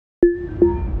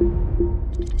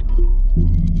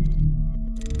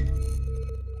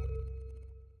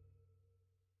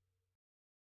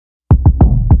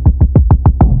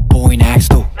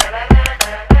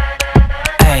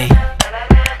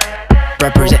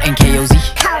representing KOZ.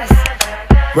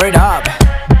 Word up.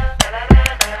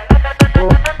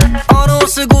 어느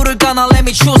옷을 고를까나 let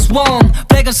me choose one.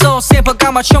 백은 소스에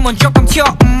감맞춤은 조금 튀어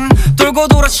돌고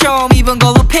돌아 처음 입은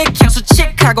걸로 픽 향수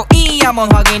칙하고 이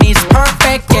한번 확인 is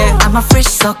perfect yeah. I'm a fresh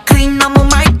so clean 너무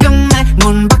말끔해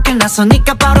문 밖을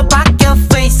나서니까 바로 바뀌어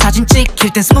face 사진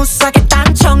찍힐 땐 스무스하게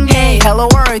단청해 Hello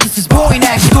world this is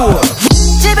보이넥스트도어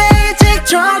집에 일찍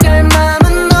들어갈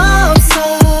맘은 없어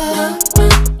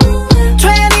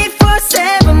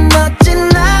 24/7 멋진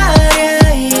날이야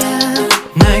yeah.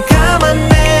 날 가만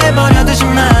내버려두지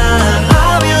마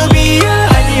I will be your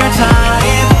ideal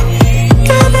type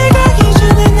그대 가기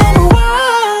전에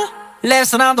내놓아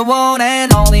Listen I'm the one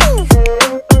and only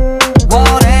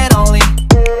One and only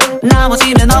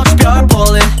나머지는 없이 별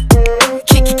볼래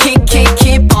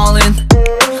Keep ballin'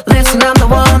 Listen I'm the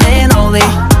one and only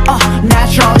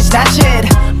Natural is that shit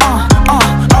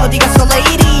어디 갔어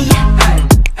lady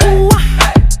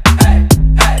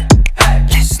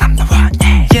Listen I'm the one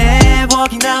Yeah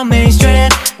walking down Main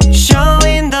Street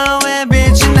Showing the way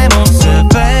비친 내 모습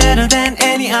Better than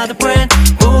any other brand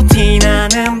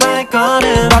부티나는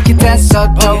발걸음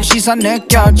바퀴됐어도 시선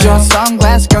느껴져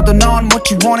Sunglass 껴도 넌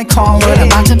what you wanna call it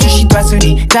만점 출시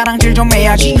됐으니 자랑질 좀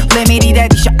해야지 Limited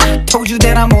edition I told you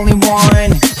that I'm only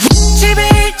one 집에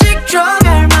일찍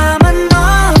들어갈 맘은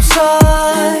없어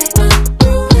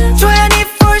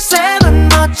 24/7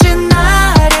 멋진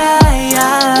날이야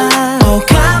Oh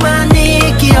가만히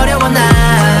있기 어려워 나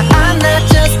I'm not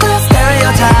just a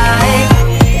stereotype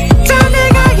딴데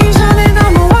가기 전에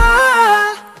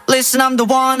넘어와 Listen I'm the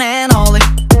one and only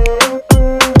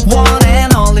One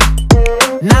and only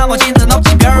나머지는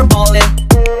없지 별 볼래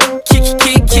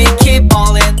Keep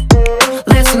ballin'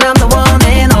 Listen I'm the one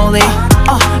and only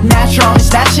Natural is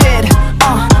that shit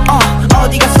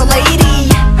어디 갔어 lady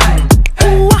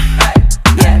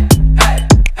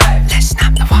Listen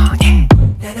I'm the one yeah.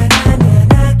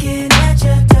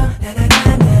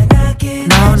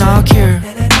 No cure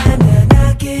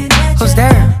Who's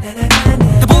there?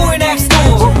 The boy next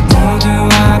door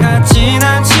모두와 같진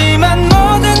않지만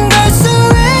모든 걸 수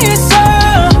있어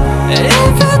If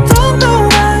you don't know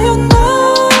why you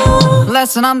know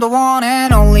Listen I'm the one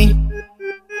and only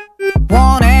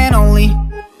One and only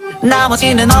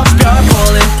나머지는 없이 별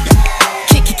볼래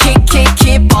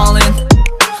Keep ballin'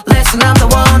 Listen I'm the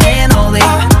one and only